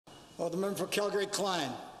The member for Calgary-Klein.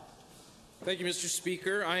 Thank you, Mr.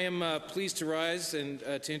 Speaker. I am pleased to rise and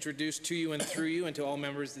to introduce to you and through you and to all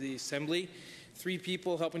members of the Assembly three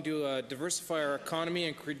people helping to diversify our economy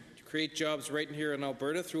and create jobs right here in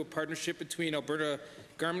Alberta through a partnership between Alberta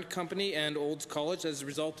Garment Company and Olds College that has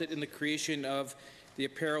resulted in the creation of the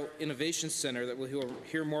Apparel Innovation Centre that we'll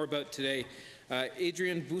hear more about today.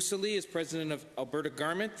 Adrian Bussoli is president of Alberta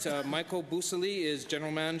Garment. Michael Bussoli is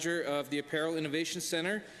general manager of the Apparel Innovation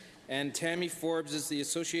Centre. And Tammy Forbes is the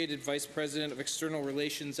Associated Vice President of External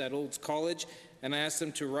Relations at Olds College, and I ask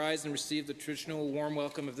them to rise and receive the traditional warm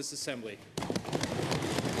welcome of this Assembly.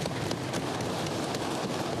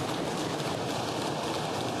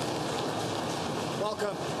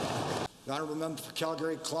 Welcome. The honourable member for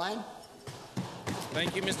Calgary-Klein.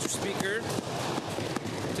 Thank you, Mr. Speaker.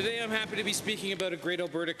 Today I'm happy to be speaking about a great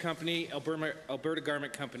Alberta company, Alberta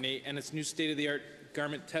Garment Company, and its new state-of-the-art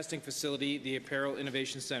garment testing facility, the Apparel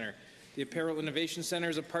Innovation Centre. The Apparel Innovation Centre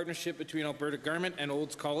is a partnership between Alberta Garment and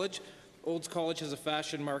Olds College. Olds College has a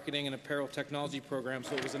fashion, marketing and apparel technology program,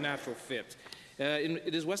 so it was a natural fit.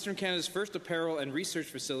 It is Western Canada's first apparel and research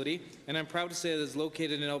facility, and I'm proud to say that it is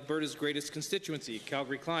located in Alberta's greatest constituency,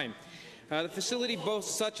 Calgary-Klein. The facility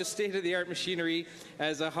boasts such a state-of-the-art machinery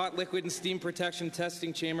as a hot liquid and steam protection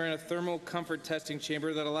testing chamber and a thermal comfort testing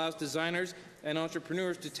chamber that allows designers and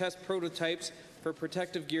entrepreneurs to test prototypes for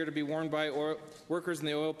protective gear to be worn by workers in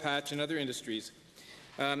the oil patch and other industries.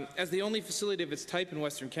 As the only facility of its type in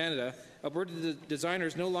Western Canada, Alberta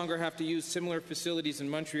designers no longer have to use similar facilities in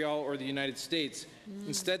Montreal or the United States.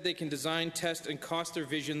 Instead, they can design, test, and cost their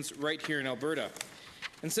visions right here in Alberta.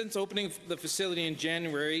 And since opening the facility in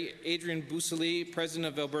January, Adrian Bussoli, president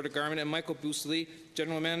of Alberta Garment, and Michael Bussoli,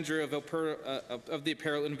 general manager of the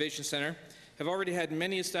Apparel Innovation Centre, have already had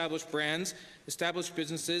many established brands, established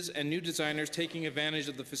businesses, and new designers taking advantage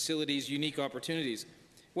of the facility's unique opportunities.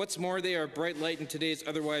 What's more, they are a bright light in today's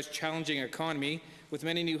otherwise challenging economy, with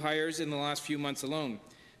many new hires in the last few months alone.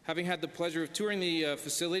 Having had the pleasure of touring the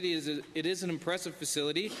facility, it is an impressive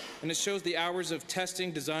facility, and it shows the hours of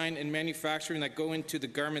testing, design, and manufacturing that go into the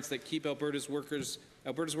garments that keep Alberta's workers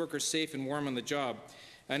safe and warm on the job.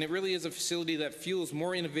 And it really is a facility that fuels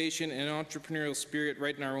more innovation and entrepreneurial spirit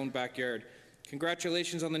right in our own backyard.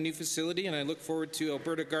 Congratulations on the new facility, and I look forward to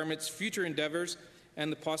Alberta Garment's future endeavours and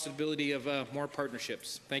the possibility of more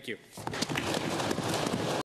partnerships. Thank you.